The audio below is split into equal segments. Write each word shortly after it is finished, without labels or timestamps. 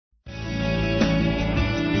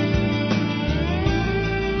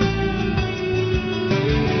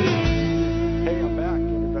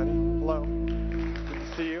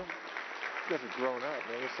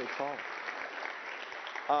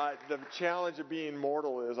the challenge of being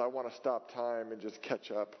mortal is I want to stop time and just catch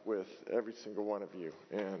up with every single one of you,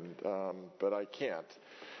 but I can't.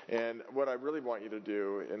 And what I really want you to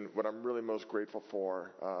do, and what I'm really most grateful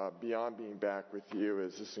for, beyond being back with you,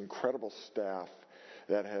 is this incredible staff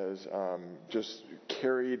that has just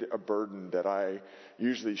carried a burden that I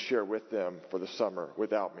usually share with them for the summer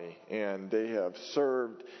without me. And they have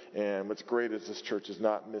served, and what's great is this church has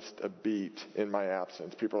not missed a beat in my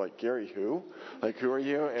absence. People are like, Gary, who? Like, who are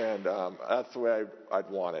you? And that's the way I'd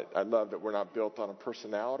want it. I love that we're not built on a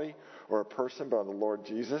personality or a person, but on the Lord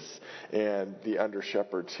Jesus and the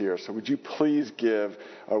under-shepherds here. So would you please give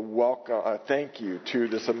a welcome, a thank you to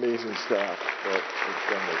this amazing staff that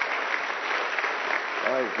has done this.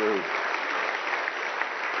 I agree.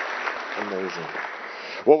 Amazing.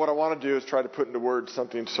 Well, what I want to do is try to put into words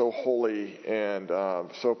something so holy and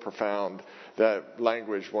so profound that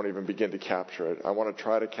language won't even begin to capture it. I want to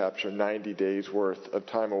try to capture 90 days worth of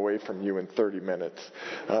time away from you in 30 minutes.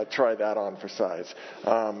 Try that on for size.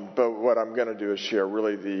 But what I'm going to do is share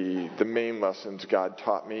really the main lessons God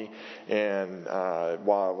taught me and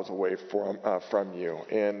while I was away from you.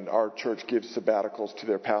 And our church gives sabbaticals to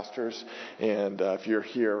their pastors. And if you're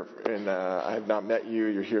here and I have not met you,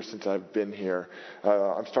 you're here since I've been here.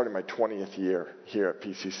 I'm starting my 20th year here at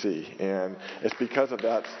PCC. And it's because of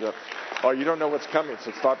that stuff. Oh, you don't know what's coming,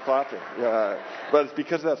 so stop clapping. But it's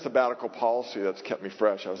because of that sabbatical policy that's kept me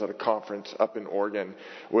fresh. I was at a conference up in Oregon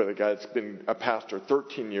with a guy that's been a pastor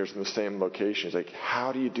 13 years in the same location. He's like,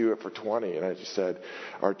 how do you do it for 20? And I just said,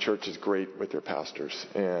 our church is great with their pastors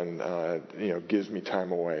and, gives me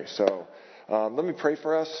time away. So let me pray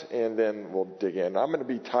for us, and then we'll dig in. I'm going to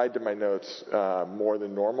be tied to my notes more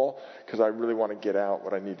than normal because I really want to get out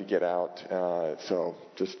what I need to get out. So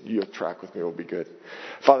just you'll track with me will be good.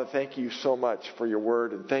 Father, thank you so much for your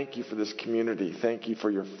word, and thank you for this community. Thank you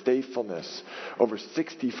for your faithfulness over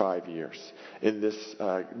 65 years in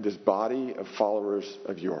this body of followers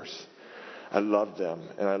of yours. I love them,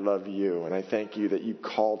 and I love you, and I thank you that you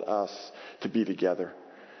called us to be together.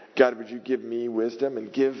 God, would you give me wisdom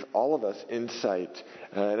and give all of us insight,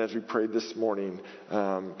 and as we prayed this morning,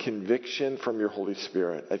 conviction from your Holy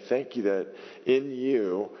Spirit. I thank you that in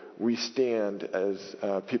you we stand as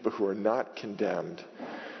people who are not condemned.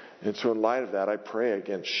 And so in light of that, I pray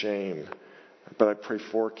against shame, but I pray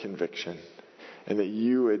for conviction. And that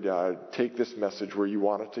you would take this message where you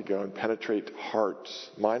want it to go and penetrate hearts,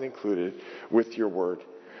 mine included, with your word.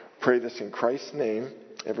 Pray this in Christ's name.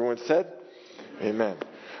 Everyone said, amen.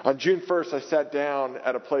 On June 1st, I sat down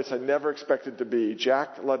at a place I never expected to be,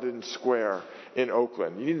 Jack London Square in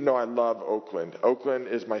Oakland. You need to know I love Oakland. Oakland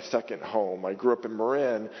is my second home. I grew up in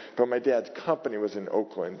Marin, but my dad's company was in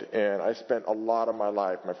Oakland, and I spent a lot of my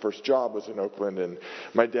life. My first job was in Oakland, and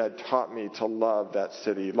my dad taught me to love that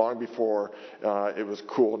city long before it was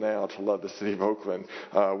cool now to love the city of Oakland.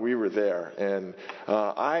 We were there, and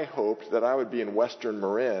I hoped that I would be in Western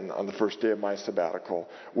Marin on the first day of my sabbatical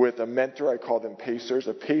with a mentor. I called them Pacers,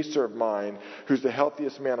 a pacer of mine who's the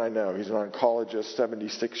healthiest man I know. He's an oncologist,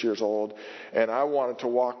 76 years old, and I wanted to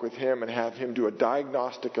walk with him and have him do a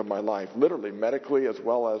diagnostic of my life, literally, medically, as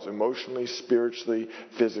well as emotionally, spiritually,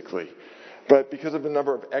 physically. But because of a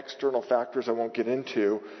number of external factors I won't get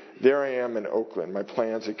into, there I am in Oakland. My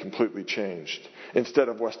plans had completely changed. Instead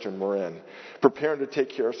of Western Marin, preparing to take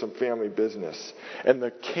care of some family business. And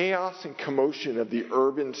the chaos and commotion of the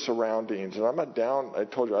urban surroundings. And I'm not down, I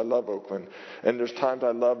told you I love Oakland. And there's times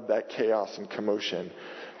I love that chaos and commotion.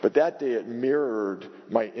 But that day it mirrored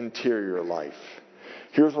my interior life.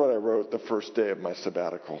 Here's what I wrote the first day of my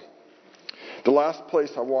sabbatical. The last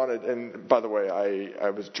place I wanted, and by the way, I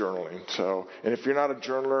was journaling. And if you're not a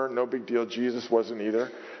journaler, no big deal. Jesus wasn't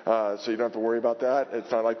either. So you don't have to worry about that.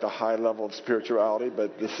 It's not like the high level of spirituality,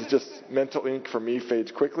 but this is just mental ink for me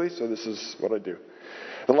fades quickly. So this is what I do.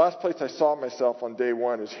 The last place I saw myself on day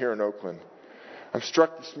one is here in Oakland. I'm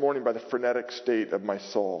struck this morning by the frenetic state of my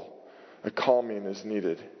soul. A calming is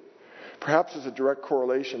needed. Perhaps there's a direct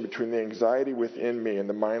correlation between the anxiety within me and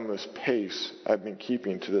the mindless pace I've been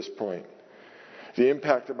keeping to this point. The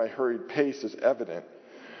impact of my hurried pace is evident.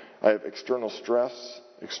 I have external stress,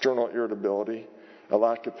 external irritability, a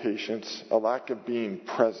lack of patience, a lack of being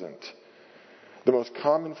present. The most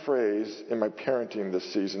common phrase in my parenting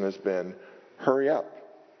this season has been, hurry up.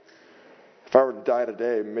 If I were to die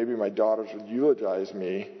today, maybe my daughters would eulogize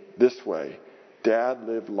me this way: Dad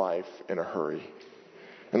lived life in a hurry.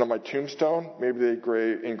 And on my tombstone, maybe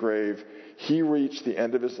they engrave, he reached the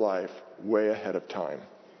end of his life way ahead of time.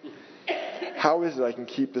 How is it I can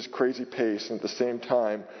keep this crazy pace and at the same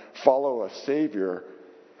time follow a Savior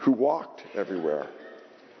who walked everywhere?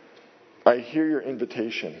 I hear your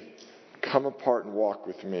invitation. Come apart and walk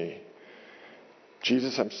with me.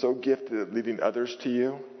 Jesus, I'm so gifted at leading others to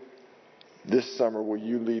you. This summer, will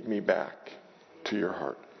you lead me back to your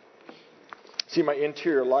heart? See, my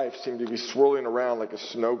interior life seemed to be swirling around like a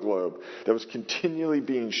snow globe that was continually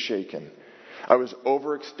being shaken. I was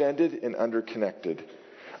overextended and underconnected.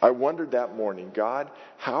 I wondered that morning, God,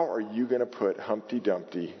 how are you going to put Humpty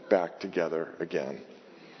Dumpty back together again?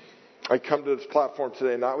 I come to this platform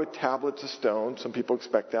today not with tablets of stone. Some people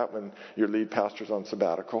expect that when your lead pastor's on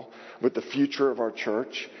sabbatical. With the future of our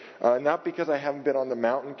church. Not because I haven't been on the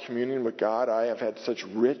mountain communing with God. I have had such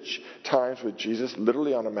rich times with Jesus,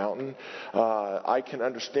 literally on a mountain. I can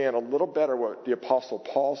understand a little better what the Apostle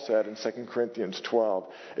Paul said in 2 Corinthians 12.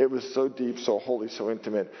 It was so deep, so holy, so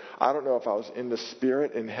intimate. I don't know if I was in the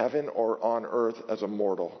spirit in heaven or on earth as a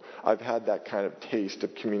mortal. I've had that kind of taste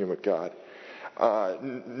of communion with God.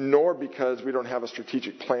 Nor because we don't have a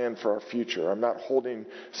strategic plan for our future. I'm not holding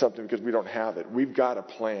something because we don't have it. We've got a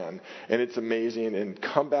plan, and it's amazing. And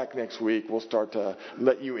come back next week. We'll start to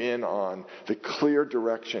let you in on the clear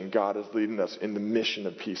direction God is leading us in the mission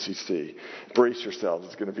of PCC. Brace yourselves.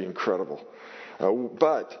 It's going to be incredible.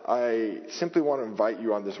 But I simply want to invite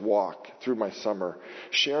you on this walk through my summer,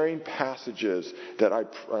 sharing passages that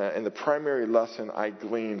and the primary lesson I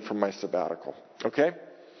gleaned from my sabbatical. Okay?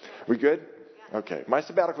 We good? Okay. My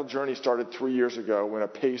sabbatical journey started 3 years ago when a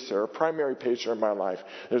primary pacer in my life,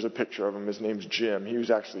 there's a picture of him. His name's Jim. He was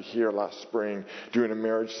actually here last spring doing a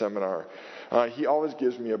marriage seminar. He always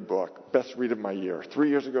gives me a book, best read of my year. 3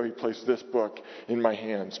 years ago, he placed this book in my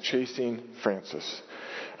hands, Chasing Francis.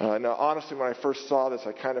 Now, honestly, when I first saw this,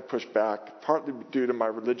 I kind of pushed back, partly due to my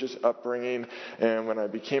religious upbringing. And when I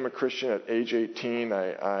became a Christian at age 18,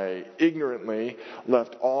 I ignorantly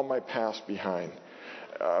left all my past behind.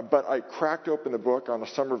 But I cracked open the book on a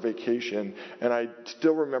summer vacation, and I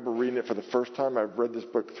still remember reading it for the first time. I've read this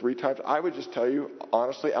book 3 times. I would just tell you,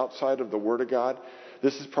 honestly, outside of the Word of God,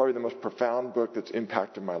 this is probably the most profound book that's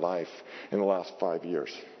impacted my life in the last 5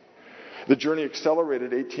 years. The journey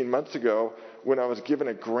accelerated 18 months ago when I was given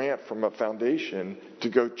a grant from a foundation to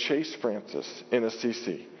go chase Francis in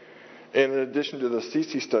Assisi. And in addition to the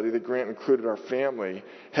Assisi study, the grant included our family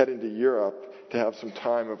heading to Europe to have some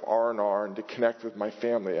time of R&R and to connect with my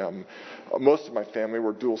family. Most of my family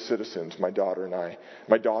were dual citizens, my daughters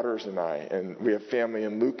and I. And we have family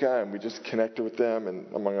in Lucca, and we just connected with them, and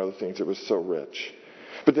among other things, it was so rich.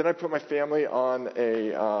 But then I put my family on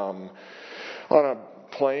a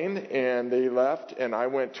plane, and they left, and I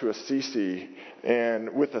went to Assisi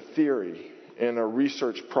and with a theory and a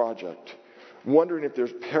research project, wondering if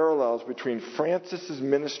there's parallels between Francis's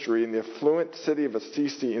ministry in the affluent city of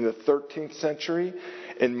Assisi in the 13th century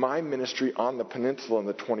and my ministry on the peninsula in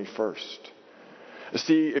the 21st.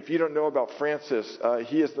 See, if you don't know about Francis,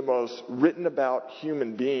 he is the most written about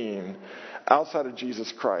human being outside of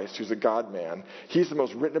Jesus Christ, who's a God-man. He's the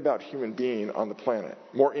most written about human being on the planet.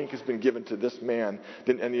 More ink has been given to this man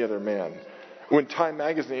than any other man. When Time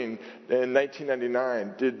magazine in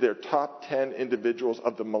 1999 did their top 10 individuals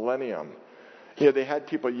of the millennium, they had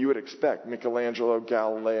people you would expect, Michelangelo,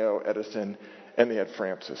 Galileo, Edison, and they had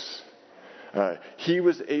Francis. He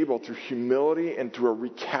was able, through humility and through a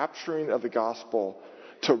recapturing of the gospel,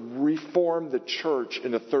 to reform the church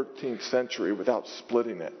in the 13th century without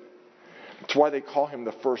splitting it. That's why they call him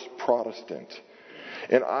the first Protestant.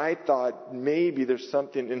 And I thought maybe there's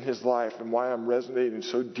something in his life and why I'm resonating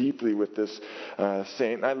so deeply with this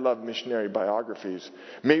saint. I love missionary biographies.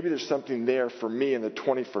 Maybe there's something there for me in the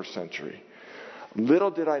 21st century.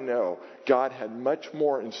 Little did I know, God had much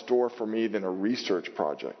more in store for me than a research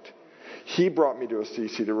project. He brought me to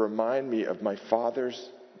Assisi to remind me of my father's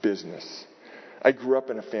business. I grew up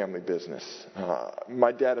in a family business.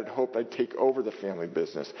 My dad had hoped I'd take over the family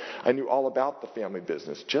business. I knew all about the family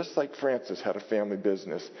business. Just like Francis had a family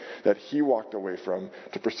business that he walked away from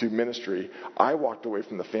to pursue ministry, I walked away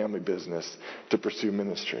from the family business to pursue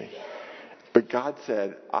ministry. But God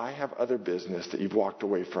said, I have other business that you've walked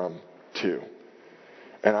away from too.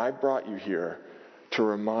 And I brought you here to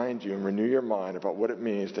remind you and renew your mind about what it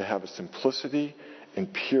means to have a simplicity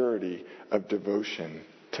and purity of devotion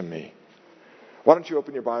to me. Why don't you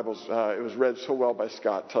open your Bibles? It was read so well by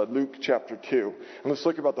Scott to Luke chapter 2. And let's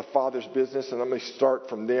look about the Father's business, and let me start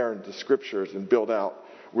from there into Scriptures and build out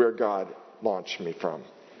where God launched me from.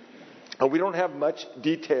 We don't have much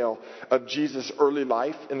detail of Jesus' early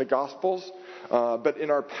life in the Gospels, but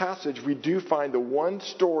in our passage we do find the one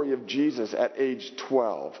story of Jesus at age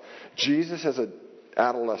 12. Jesus as an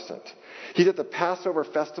adolescent. He's at the Passover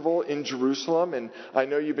festival in Jerusalem, and I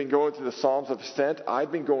know you've been going through the Psalms of Ascent.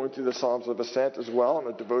 I've been going through the Psalms of Ascent as well in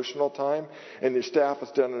a devotional time, and the staff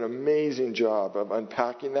has done an amazing job of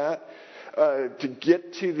unpacking that. to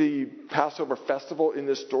get to the Passover festival in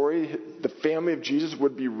this story, the family of Jesus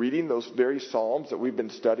would be reading those very Psalms that we've been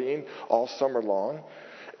studying all summer long.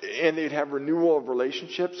 And they'd have renewal of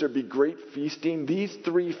relationships. There'd be great feasting. These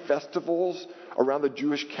 3 festivals around the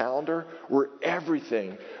Jewish calendar were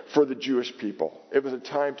everything for the Jewish people. It was a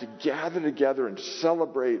time to gather together and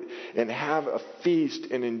celebrate and have a feast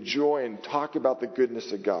and enjoy and talk about the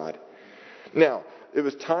goodness of God. Now, it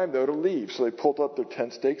was time, though, to leave. So they pulled up their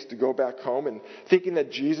tent stakes to go back home. And thinking that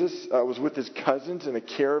Jesus was with his cousins in a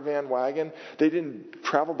caravan wagon, they didn't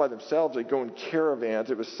travel by themselves. They'd go in caravans.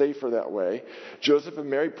 It was safer that way. Joseph and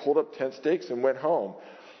Mary pulled up tent stakes and went home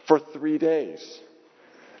for 3 days,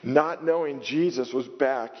 not knowing Jesus was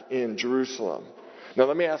back in Jerusalem. Now,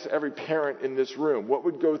 let me ask every parent in this room, what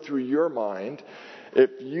would go through your mind if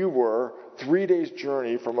you were 3 days'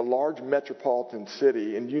 journey from a large metropolitan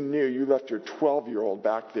city and you knew you left your 12-year-old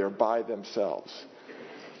back there by themselves?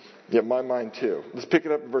 Yeah, my mind too. Let's pick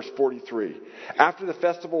it up in verse 43. After the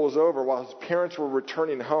festival was over, while his parents were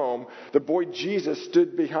returning home, the boy Jesus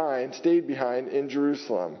stayed behind in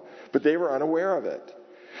Jerusalem, but they were unaware of it.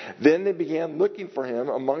 Then they began looking for him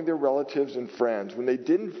among their relatives and friends. When they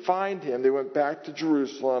didn't find him, they went back to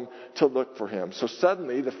Jerusalem to look for him. So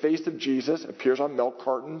suddenly, the face of Jesus appears on milk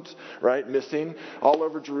cartons, right, missing all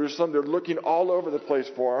over Jerusalem. They're looking all over the place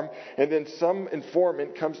for him. And then some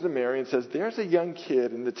informant comes to Mary and says, "There's a young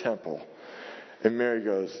kid in the temple." And Mary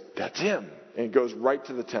goes, "That's him." And goes right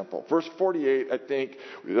to the temple. Verse 48, I think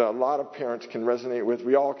a lot of parents can resonate with.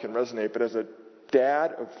 We all can resonate. But as a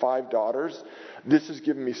dad of 5 daughters, this has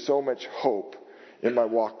given me so much hope in my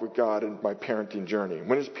walk with God and my parenting journey.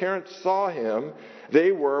 When his parents saw him,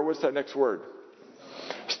 they were, what's that next word?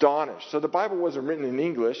 Astonished. So the Bible wasn't written in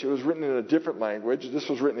English. It was written in a different language. This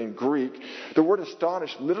was written in Greek. The word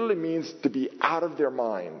astonished literally means to be out of their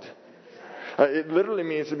mind. It literally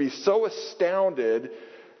means to be so astounded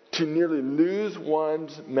to nearly lose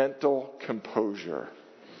one's mental composure.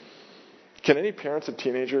 Can any parents of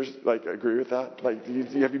teenagers agree with that?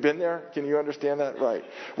 Have you been there? Can you understand that? Right.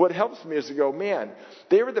 What helps me is to go, man,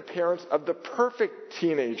 they were the parents of the perfect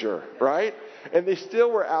teenager, right? And they still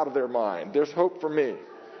were out of their mind. There's hope for me.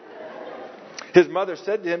 His mother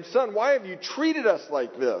said to him, "Son, why have you treated us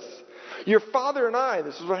like this? Your father and I,"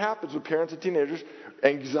 this is what happens with parents of teenagers,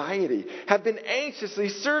 anxiety, "have been anxiously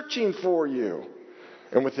searching for you."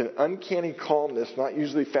 And with an uncanny calmness not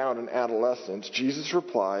usually found in adolescents, Jesus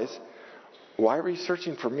replies, "Why were you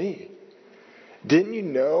searching for me? Didn't you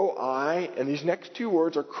know and these next 2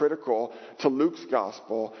 words are critical to Luke's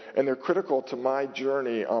gospel, and they're critical to my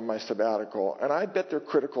journey on my sabbatical, and I bet they're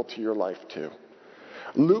critical to your life too.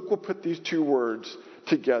 Luke will put these 2 words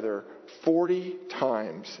together 40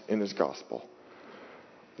 times in his gospel.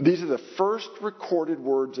 These are the first recorded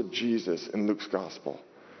words of Jesus in Luke's gospel,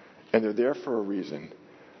 and they're there for a reason.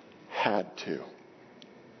 Had to.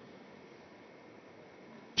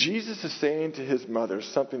 Jesus is saying to his mother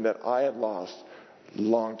something that I had lost a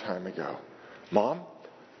long time ago. Mom,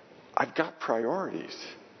 I've got priorities.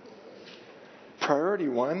 Priority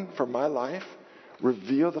 1 for my life,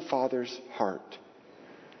 reveal the Father's heart.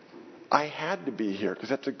 I had to be here because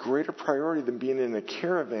that's a greater priority than being in a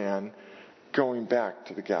caravan going back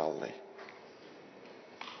to the Galilee.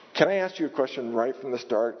 Can I ask you a question right from the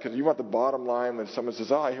start? Because you want the bottom line when someone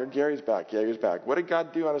says, "Oh, I heard Gary's back. Gary's back." What did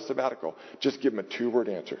God do on a sabbatical? Just give him a 2-word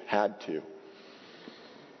answer. Had to.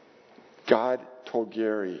 God told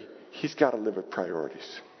Gary, he's got to live with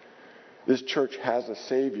priorities. This church has a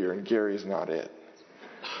Savior, and Gary is not it.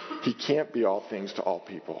 He can't be all things to all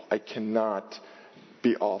people. I cannot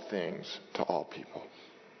be all things to all people.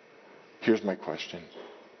 Here's my question.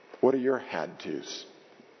 What are your had tos?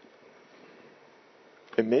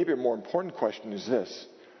 And maybe a more important question is this.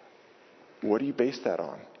 What do you base that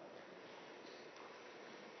on?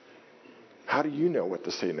 How do you know what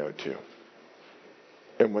to say no to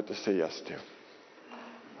and what to say yes to?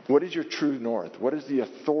 What is your true north? What is the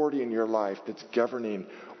authority in your life that's governing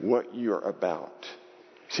what you're about?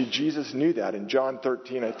 See, Jesus knew that in John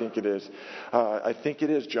 13, I think it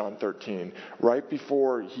is. John 13. Right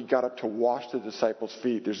before he got up to wash the disciples'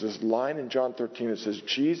 feet, there's this line in John 13 that says,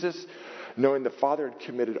 Jesus, knowing the Father had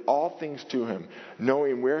committed all things to him,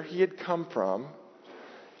 knowing where he had come from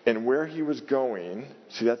and where he was going,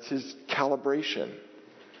 see, that's his calibration,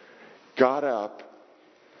 got up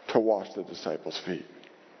to wash the disciples' feet.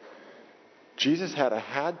 Jesus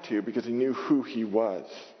had to because he knew who he was.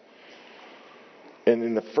 And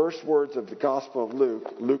in the first words of the Gospel of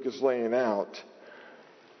Luke, Luke is laying out,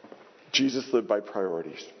 Jesus lived by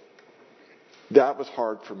priorities. That was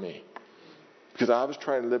hard for me because I was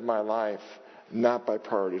trying to live my life not by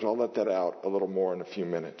priorities. I'll let that out a little more in a few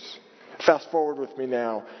minutes. Fast forward with me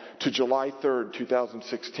now to July 3rd,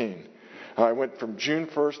 2016. I went from June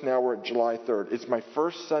 1st, now we're at July 3rd. It's my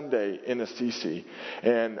first Sunday in Assisi.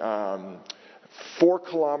 And 4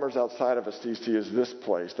 kilometers outside of Assisi is this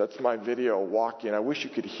place. That's my video walking. I wish you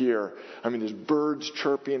could hear. I mean, there's birds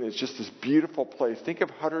chirping. It's just this beautiful place. Think of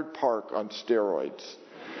Huddard Park on steroids.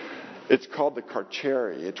 It's called the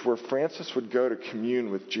Carceri. It's where Francis would go to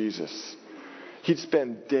commune with Jesus. He'd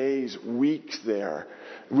spend days, weeks there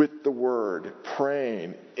with the Word,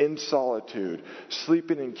 praying in solitude,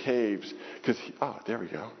 sleeping in caves. There we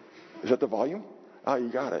go. Is that the volume? Oh, you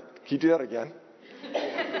got it. Can you do that again?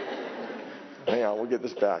 Hang on, we'll get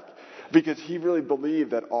this back. Because he really believed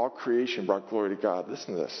that all creation brought glory to God.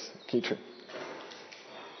 Listen to this. Can you turn?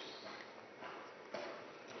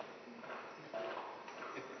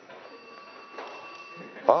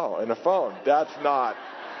 Oh, and a phone. That's not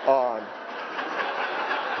on.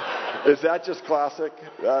 Is that just classic?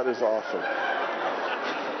 That is awesome.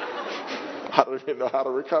 I don't even know how to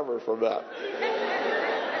recover from that.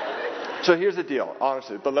 So here's the deal,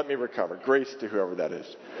 honestly, but let me recover. Grace to whoever that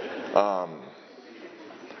is.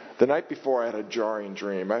 The night before, I had a jarring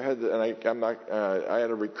dream. I had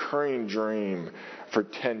a recurring dream for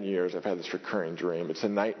 10 years. I've had this recurring dream. It's a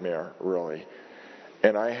nightmare, really.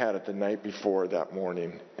 And I had it the night before that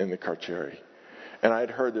morning in the Carceri. And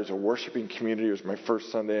I'd heard there's a worshiping community. It was my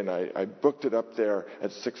first Sunday, and I booked it up there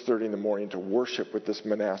at 6:30 in the morning to worship with this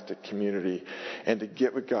monastic community and to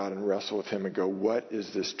get with God and wrestle with Him and go, what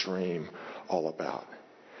is this dream all about?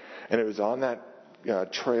 And it was on that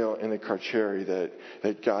trail in the Carceri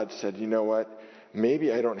that God said, you know what?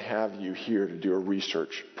 Maybe I don't have you here to do a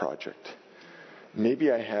research project.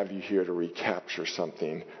 Maybe I have you here to recapture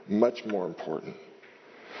something much more important.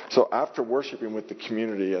 So after worshiping with the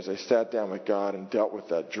community, as I sat down with God and dealt with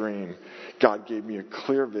that dream, God gave me a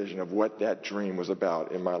clear vision of what that dream was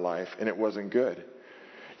about in my life, and it wasn't good.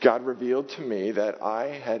 God revealed to me that I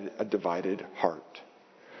had a divided heart.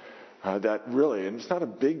 That really, and it's not a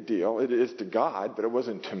big deal, it is to God, but it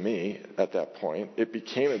wasn't to me at that point. It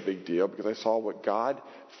became a big deal because I saw what God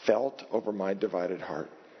felt over my divided heart.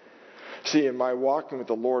 See, in my walking with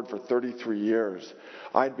the Lord for 33 years,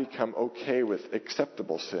 I'd become okay with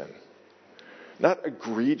acceptable sin. Not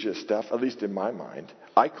egregious stuff, at least in my mind.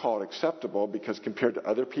 I call it acceptable because compared to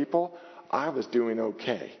other people, I was doing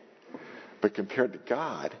okay. But compared to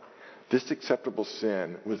God, this acceptable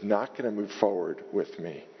sin was not going to move forward with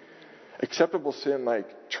me. Acceptable sin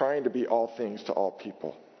like trying to be all things to all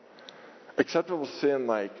people. Acceptable sin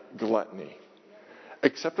like gluttony.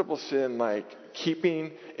 Acceptable sin like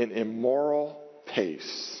keeping an immoral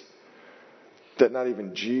pace that not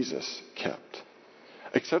even Jesus kept.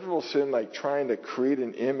 Acceptable sin like trying to create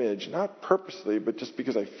an image, not purposely, but just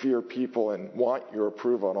because I fear people and want your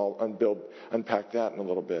approval, and I'll unpack that in a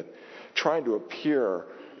little bit. Trying to appear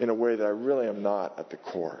in a way that I really am not at the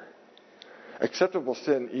core. Acceptable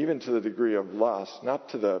sin even to the degree of lust, not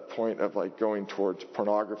to the point of like going towards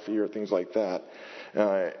pornography or things like that.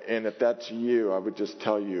 And if that's you, I would just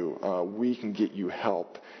tell you, we can get you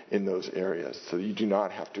help in those areas so you do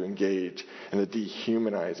not have to engage in the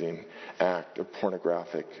dehumanizing act of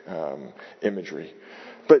pornographic imagery.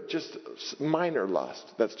 But just minor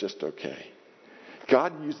lust, that's just okay.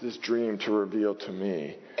 God used this dream to reveal to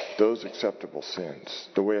me those acceptable sins,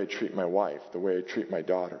 the way I treat my wife, the way I treat my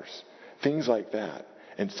daughters. Things like that,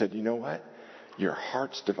 and said, you know what? Your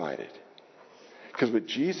heart's divided. Because what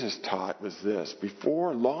Jesus taught was this: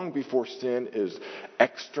 long before sin is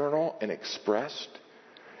external and expressed,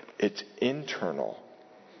 it's internal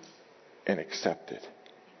and accepted.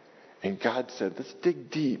 And God said, let's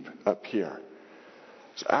dig deep up here.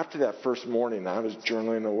 So after that first morning, I was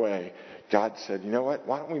journaling away. God said, you know what?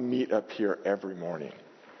 Why don't we meet up here every morning?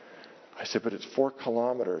 I said, but it's 4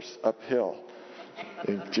 kilometers uphill.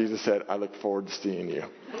 And Jesus said, I look forward to seeing you.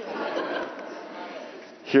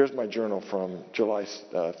 Here's my journal from July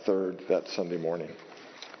 3rd, that Sunday morning.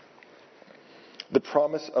 The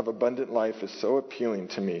promise of abundant life is so appealing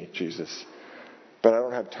to me, Jesus, but I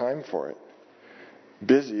don't have time for it.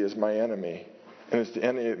 Busy is my enemy, and it's the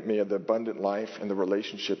enemy of the abundant life and the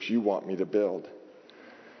relationships you want me to build.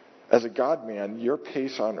 As a God-man, your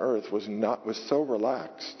pace on earth was so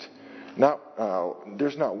relaxed.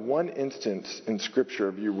 There's not one instance in Scripture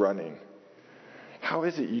of you running. How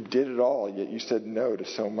is it you did it all, yet you said no to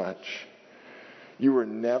so much? You were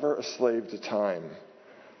never a slave to time,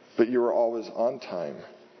 but you were always on time.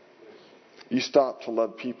 You stopped to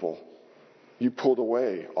love people. You pulled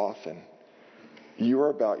away often. You are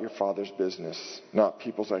about your Father's business, not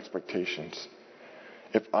people's expectations.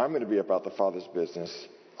 If I'm going to be about the Father's business,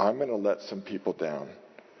 I'm going to let some people down.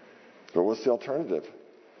 But what's the alternative?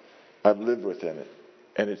 I've lived within it,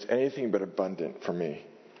 and it's anything but abundant for me.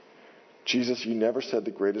 Jesus, you never said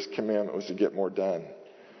the greatest commandment was to get more done.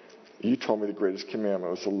 You told me the greatest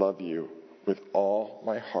commandment was to love you with all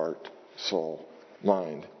my heart, soul,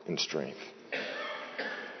 mind, and strength.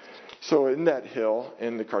 So in that hill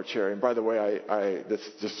in the Carcieri, and by the way, that's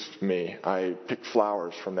just me. I picked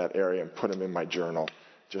flowers from that area and put them in my journal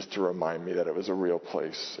just to remind me that it was a real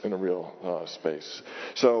place and a real space.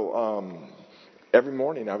 So every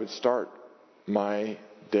morning I would start my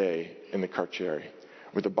day in the Carcieri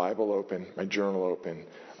with the Bible open, my journal open,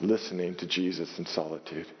 listening to Jesus in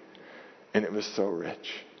solitude. And it was so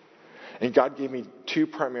rich. And God gave me two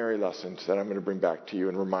primary lessons that I'm going to bring back to you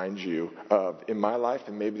and remind you of in my life,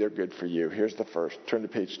 and maybe they're good for you. Here's the first. Turn to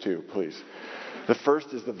page 2, please. The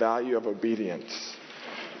first is the value of obedience.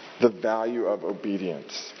 The value of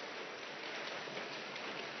obedience.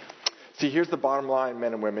 See, here's the bottom line,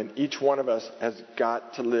 men and women. Each one of us has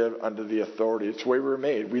got to live under the authority. It's the way we were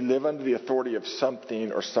made. We live under the authority of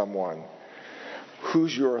something or someone.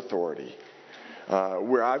 Who's your authority?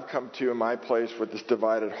 Where I've come to in my place with this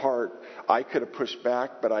divided heart, I could have pushed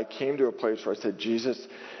back, but I came to a place where I said, Jesus,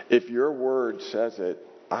 if your word says it,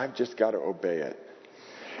 I've just got to obey it.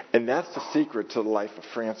 And that's the secret to the life of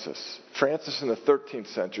Francis. Francis in the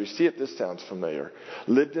 13th century, see if this sounds familiar,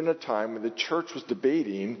 lived in a time when the church was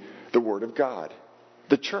debating the Word of God.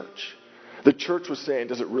 The church. The church was saying,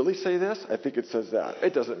 does it really say this? I think it says that.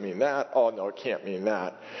 It doesn't mean that. Oh, no, it can't mean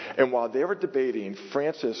that. And while they were debating,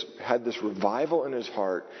 Francis had this revival in his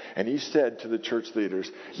heart, and he said to the church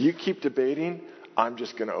leaders, you keep debating, I'm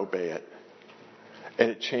just going to obey it. And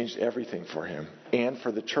it changed everything for him and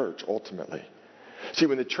for the church, ultimately. See,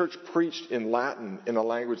 when the church preached in Latin, in a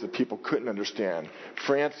language that people couldn't understand,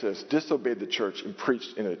 Francis disobeyed the church and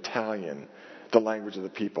preached in Italian, the language of the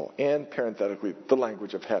people, and parenthetically, the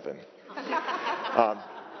language of heaven.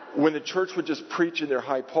 When the church would just preach in their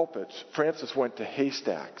high pulpits, Francis went to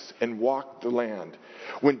haystacks and walked the land.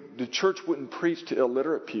 When the church wouldn't preach to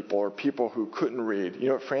illiterate people or people who couldn't read, you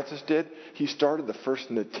know what Francis did? He started the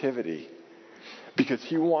first nativity because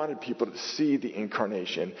he wanted people to see the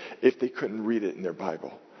incarnation if they couldn't read it in their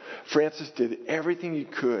Bible. Francis did everything he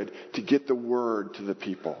could to get the word to the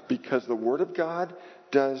people because the Word of God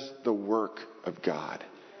does the work of God.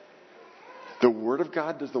 The Word of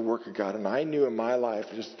God does the work of God. And I knew in my life,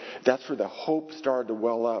 that's where the hope started to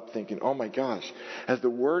well up, thinking, oh my gosh, as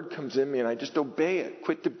the Word comes in me and I just obey it,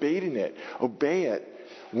 quit debating it, obey it,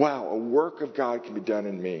 wow, a work of God can be done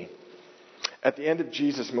in me. At the end of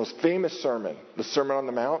Jesus' most famous sermon, the Sermon on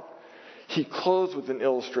the Mount, he closed with an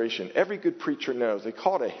illustration. Every good preacher knows. They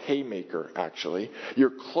call it a haymaker, actually.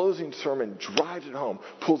 Your closing sermon drives it home,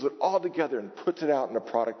 pulls it all together, and puts it out in a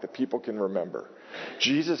product that people can remember.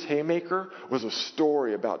 Jesus' haymaker was a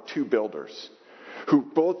story about two builders who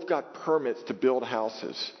both got permits to build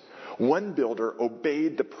houses. One builder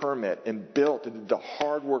obeyed the permit and built and did the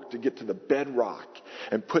hard work to get to the bedrock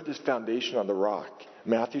and put this foundation on the rock.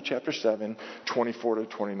 Matthew chapter 7, 24 to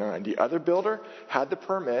 29. The other builder had the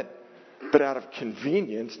permit, but out of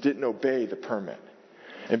convenience didn't obey the permit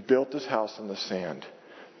and built his house on the sand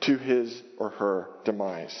to his or her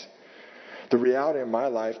demise. The reality in my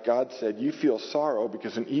life, God said, you feel sorrow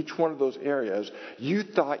because in each one of those areas, you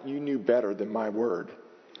thought you knew better than my word.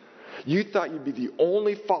 You thought you'd be the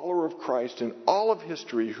only follower of Christ in all of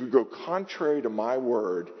history who go contrary to my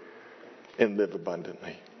word and live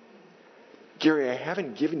abundantly. Gary, I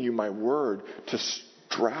haven't given you my word to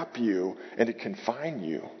strap you and to confine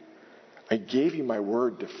you. I gave you my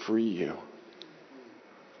word to free you.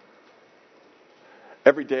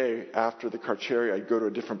 Every day after the Carcieri, I'd go to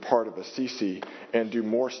a different part of Assisi and do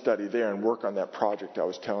more study there and work on that project I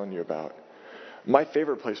was telling you about. My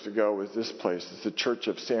favorite place to go is this place. It's the Church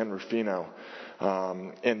of San Rufino.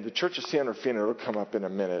 And the Church of San Rufino, it'll come up in a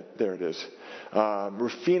minute. There it is.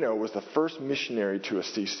 Rufino was the first missionary to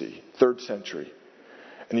Assisi, 3rd century.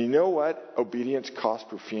 And you know what obedience cost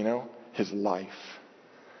Rufino? His life.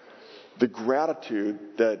 The gratitude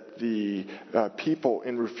that the people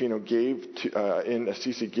in Rufino in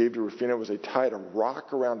Assisi gave to Rufino was they tied a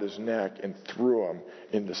rock around his neck and threw him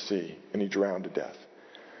in the sea, and he drowned to death.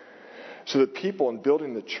 So the people in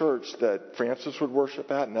building the church that Francis would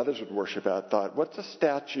worship at and others would worship at thought, what's a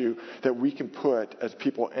statue that we can put as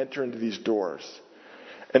people enter into these doors?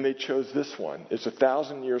 And they chose this one. It's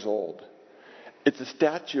 1,000 years old. It's a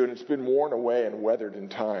statue, and it's been worn away and weathered in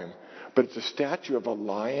time. But it's a statue of a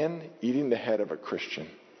lion eating the head of a Christian.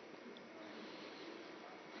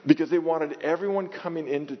 Because they wanted everyone coming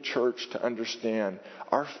into church to understand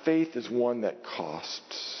our faith is one that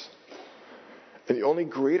costs. And the only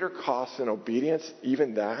greater cost in obedience,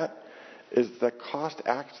 even that, is the cost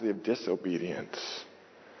actually of disobedience.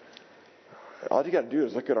 All you got to do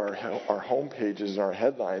is look at our home pages and our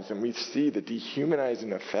headlines, and we see the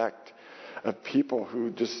dehumanizing effect of people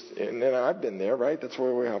who just, and I've been there, right? That's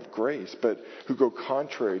why we have grace, but who go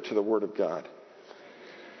contrary to the Word of God.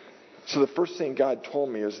 So the first thing God told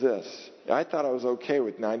me is this. I thought I was okay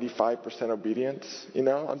with 95% obedience.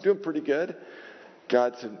 I'm doing pretty good.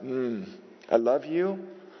 God said, I love you.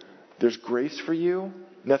 There's grace for you.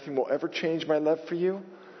 Nothing will ever change my love for you.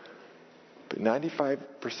 But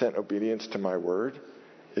 95% obedience to my word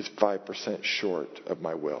is 5% short of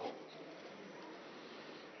my will.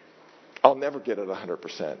 I'll never get it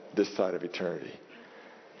 100% this side of eternity.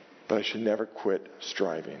 But I should never quit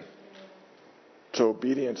striving. So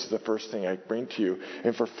obedience is the first thing I bring to you.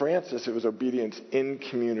 And for Francis, it was obedience in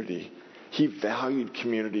community. He valued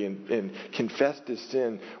community and confessed his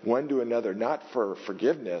sin one to another, not for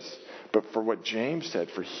forgiveness, but for what James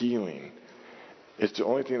said, for healing. It's the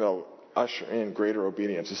only thing that will usher in greater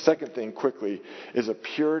obedience. The second thing, quickly, is a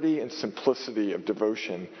purity and simplicity of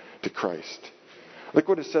devotion to Christ. Look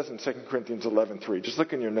what it says in 2 Corinthians 11:3. Just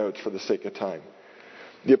look in your notes for the sake of time.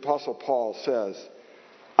 The Apostle Paul says,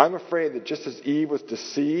 I'm afraid that just as Eve was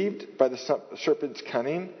deceived by the serpent's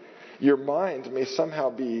cunning, your mind may somehow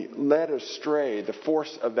be led astray. The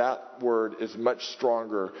force of that word is much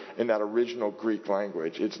stronger in that original Greek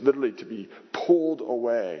language. It's literally to be pulled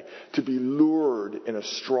away, to be lured in a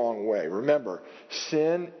strong way. Remember,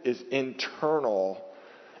 sin is internal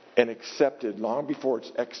and accepted long before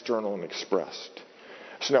it's external and expressed.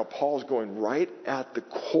 So now Paul's going right at the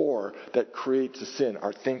core that creates the sin,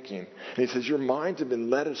 our thinking. And he says, your minds have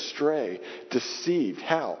been led astray, deceived.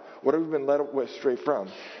 How? What have we been led astray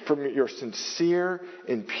from? From your sincere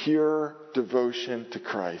and pure devotion to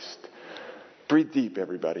Christ. Breathe deep,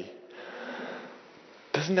 everybody.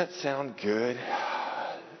 Doesn't that sound good?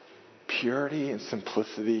 Purity and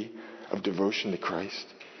simplicity of devotion to Christ.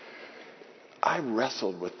 I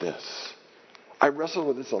wrestled with this. I wrestled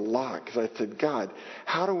with this a lot because I said, God,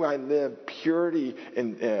 how do I live purity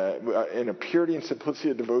and in a purity and simplicity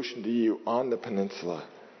of devotion to you on the peninsula?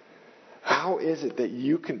 How is it that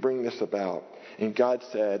you can bring this about? And God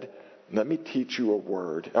said, let me teach you a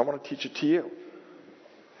word. I want to teach it to you.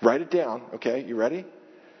 Write it down. Okay, you ready?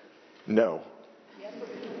 No.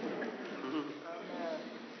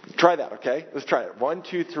 Try that, okay? Let's try it. 1,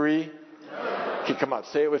 2, 3. No. Okay, come on,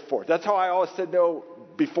 say it with force. That's how I always said no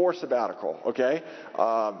before sabbatical, okay?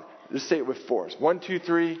 Let's say it with force. 1, 2,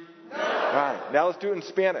 3. No. All right, now let's do it in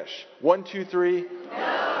Spanish. 1, 2, 3.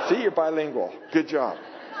 No. See, you're bilingual. Good job.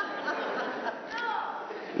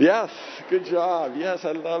 Yes, good job. Yes,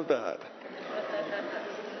 I love that.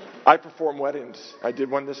 I perform weddings. I did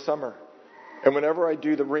one this summer. And whenever I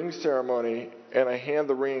do the ring ceremony and I hand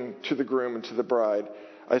the ring to the groom and to the bride,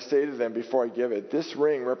 I say to them before I give it, this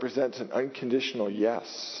ring represents an unconditional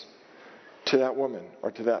yes to that woman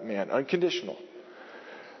or to that man. Unconditional.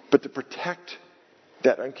 But to protect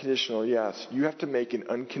that unconditional yes, you have to make an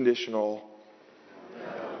unconditional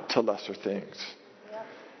to lesser things.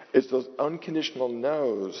 It's those unconditional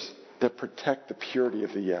no's that protect the purity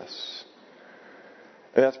of the yes.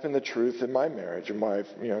 And that's been the truth in my marriage. And my,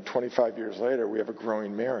 25 years later, we have a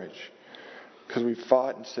growing marriage. Because we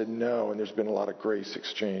fought and said no, and there's been a lot of grace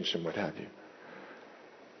exchanged and what have you.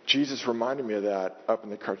 Jesus reminded me of that up in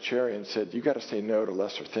the Carceria and said, you got to say no to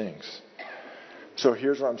lesser things. So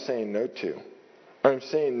here's what I'm saying no to. I'm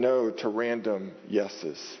saying no to random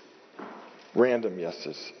yeses. Random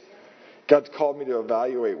yeses. God's called me to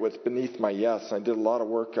evaluate what's beneath my yes. I did a lot of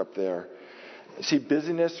work up there. See,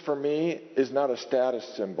 busyness for me is not a status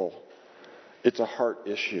symbol. It's a heart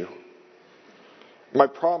issue. My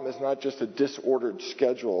problem is not just a disordered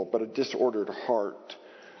schedule, but a disordered heart,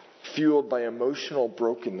 fueled by emotional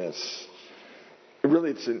brokenness.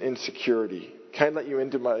 Really, it's an insecurity. Can I let you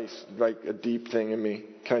into a deep thing in me?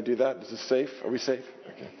 Can I do that? Is this safe? Are we safe?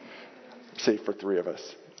 Okay. Safe for 3 of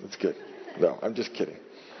us. That's good. No, I'm just kidding.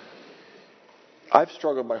 I've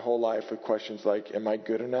struggled my whole life with questions like, am I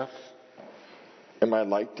good enough? Am I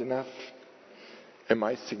liked enough? Am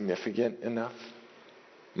I significant enough?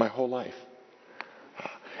 My whole life.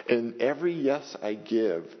 And every yes I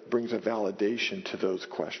give brings a validation to those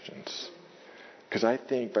questions. Because I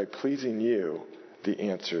think by pleasing you, the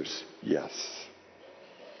answer's yes.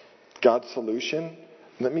 God's solution?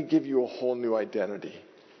 Let me give you a whole new identity.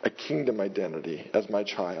 A kingdom identity as my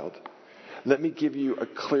child. Let me give you a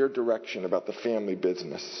clear direction about the family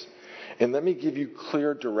business. And let me give you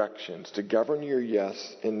clear directions to govern your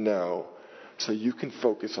yes and no so you can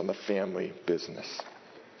focus on the family business.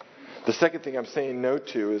 The second thing I'm saying no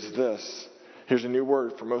to is this. Here's a new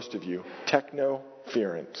word for most of you.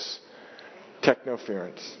 Technoference.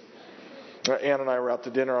 Technoference. Ann and I were out to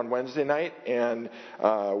dinner on Wednesday night, and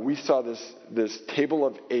we saw this table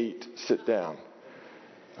of 8 sit down.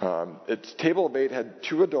 Its table of 8 had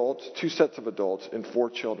 2 sets of adults, and 4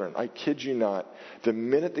 children. I kid you not, the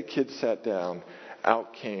minute the kids sat down,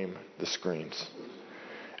 out came the screens.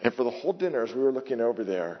 And for the whole dinner, as we were looking over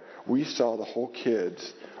there, we saw the whole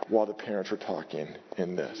kids while the parents were talking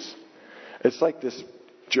in this. It's like this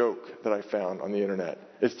joke that I found on the internet.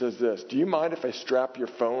 It says this: do you mind if I strap your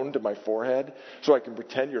phone to my forehead so I can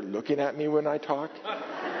pretend you're looking at me when I talk?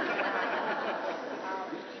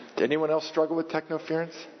 Did anyone else struggle with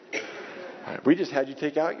technoference? We just had you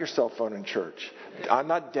take out your cell phone in church. I'm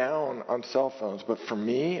not down on cell phones, but for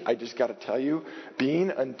me, I just got to tell you, being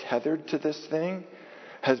untethered to this thing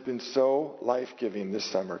has been so life-giving this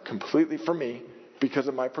summer. Completely for me, because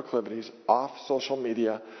of my proclivities, off social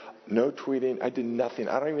media, no tweeting. I did nothing.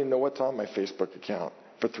 I don't even know what's on my Facebook account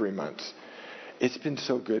for 3 months. It's been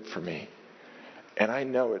so good for me. And I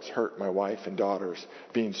know it's hurt my wife and daughters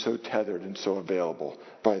being so tethered and so available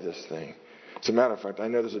by this thing. As a matter of fact, I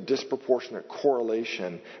know there's a disproportionate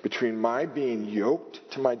correlation between my being yoked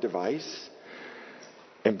to my device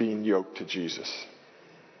and being yoked to Jesus.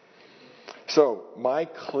 So my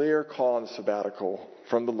clear call on sabbatical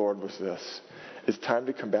from the Lord was this: it's time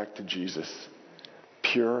to come back to Jesus.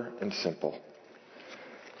 Pure and simple.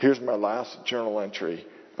 Here's my last journal entry.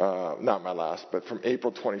 Not my last, but from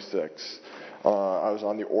April 26th. I was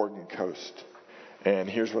on the Oregon coast. And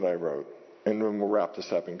here's what I wrote. And then we'll wrap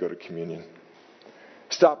this up and go to communion.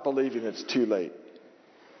 Stop believing it's too late.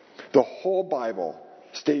 The whole Bible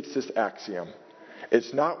states this axiom: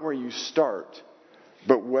 it's not where you start,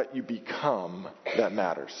 but what you become that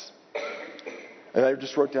matters. And I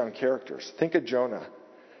just wrote down characters. Think of Jonah.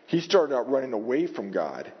 He started out running away from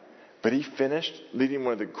God, but he finished leading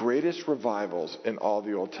one of the greatest revivals in all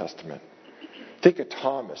the Old Testament. Think of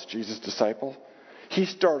Thomas, Jesus' disciple. He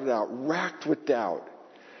started out racked with doubt.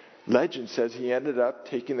 Legend says he ended up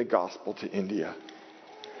taking the gospel to India.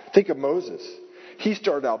 Think of Moses. He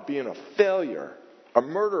started out being a failure, a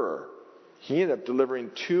murderer. He ended up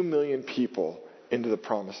delivering 2 million people into the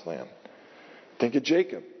promised land. Think of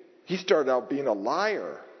Jacob. He started out being a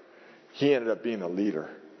liar. He ended up being a leader.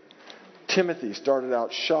 Timothy started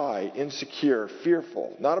out shy, insecure,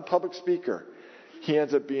 fearful, not a public speaker. He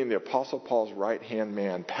ends up being the Apostle Paul's right-hand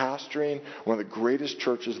man, pastoring one of the greatest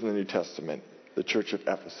churches in the New Testament, the church of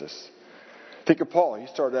Ephesus. Think of Paul. He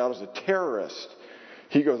started out as a terrorist.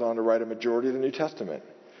 He goes on to write a majority of the New Testament.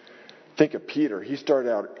 Think of Peter. He started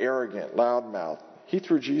out arrogant, loudmouth. He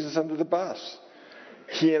threw Jesus under the bus.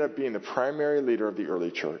 He ended up being the primary leader of the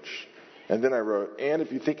early church. And then I wrote, and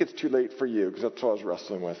if you think it's too late for you, because that's what I was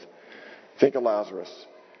wrestling with, think of Lazarus.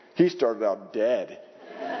 He started out dead.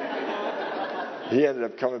 He ended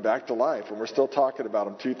up coming back to life, and we're still talking about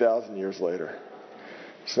him 2,000 years later.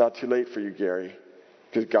 It's not too late for you, Gary,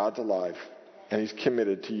 because God's alive, and He's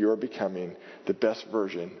committed to your becoming the best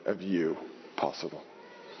version of you possible.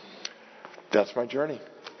 That's my journey,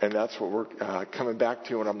 and that's what we're coming back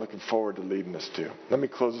to, and I'm looking forward to leading us to. Let me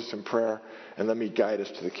close this in prayer, and let me guide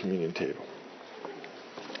us to the communion table.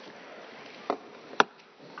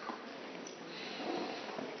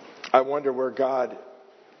 I wonder where God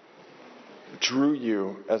drew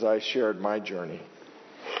you as I shared my journey.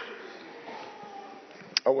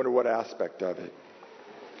 I wonder what aspect of it.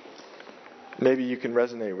 Maybe you can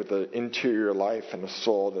resonate with the interior life and a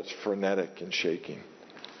soul that's frenetic and shaking.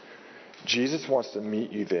 Jesus wants to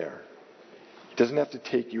meet you there. He doesn't have to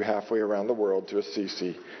take you halfway around the world to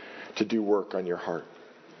Assisi to do work on your heart.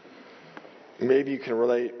 Maybe you can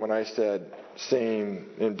relate when I said saying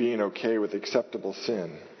and being okay with acceptable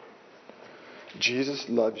sin. Jesus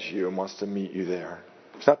loves you and wants to meet you there.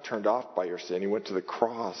 He's not turned off by your sin. He went to the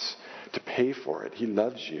cross to pay for it. He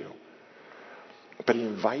loves you. But He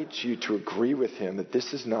invites you to agree with Him that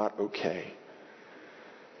this is not okay.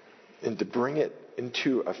 And to bring it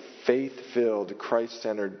into a faith-filled,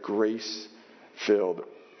 Christ-centered, grace-filled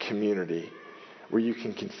community where you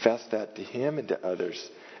can confess that to Him and to others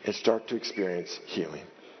and start to experience healing.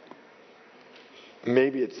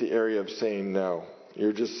 Maybe it's the area of saying no.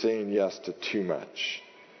 You're just saying yes to too much.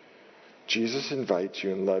 Jesus invites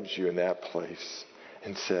you and loves you in that place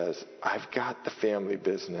and says, I've got the family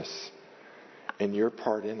business and your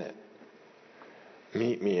part in it.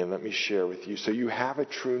 Meet me and let me share with you so you have a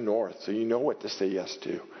true north, so you know what to say yes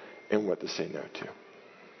to and what to say no to.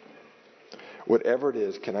 Whatever it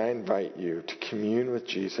is, can I invite you to commune with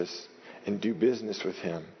Jesus and do business with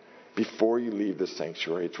Him before you leave the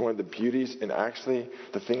sanctuary? It's one of the beauties, and actually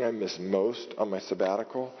the thing I miss most on my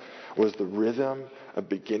sabbatical was the rhythm of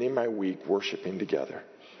beginning my week worshiping together.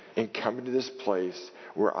 and coming to this place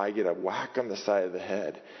where I get a whack on the side of the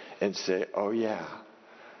head and say, oh yeah,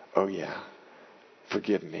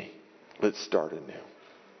 forgive me. Let's start anew.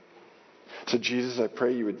 So Jesus, I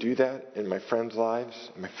pray you would do that in my friends' lives,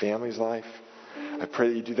 in my family's life. I pray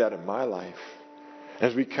that you do that in my life.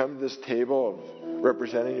 As we come to this table of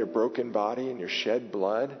representing your broken body and your shed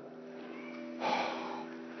blood,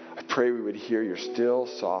 I pray we would hear your still,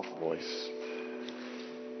 soft voice,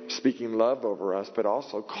 speaking love over us, but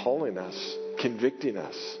also calling us, convicting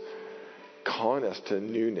us, calling us to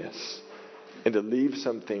newness, and to leave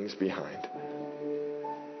some things behind.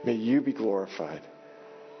 May you be glorified.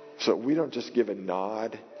 So we don't just give a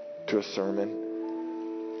nod to a sermon.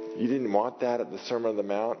 You didn't want that at the Sermon on the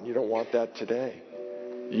Mount. You don't want that today.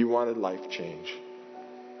 You wanted life change.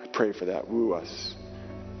 I pray for that. Woo us.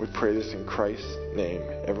 We pray this in Christ's name.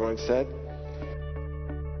 Everyone said?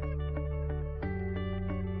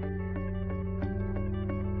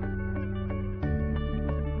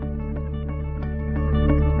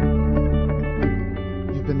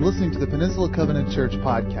 Listening to the Peninsula Covenant Church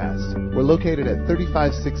podcast. We're located at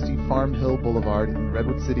 3560 Farm Hill Boulevard in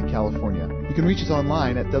Redwood City, California. You can reach us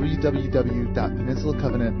online at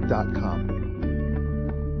www.peninsulacovenant.com.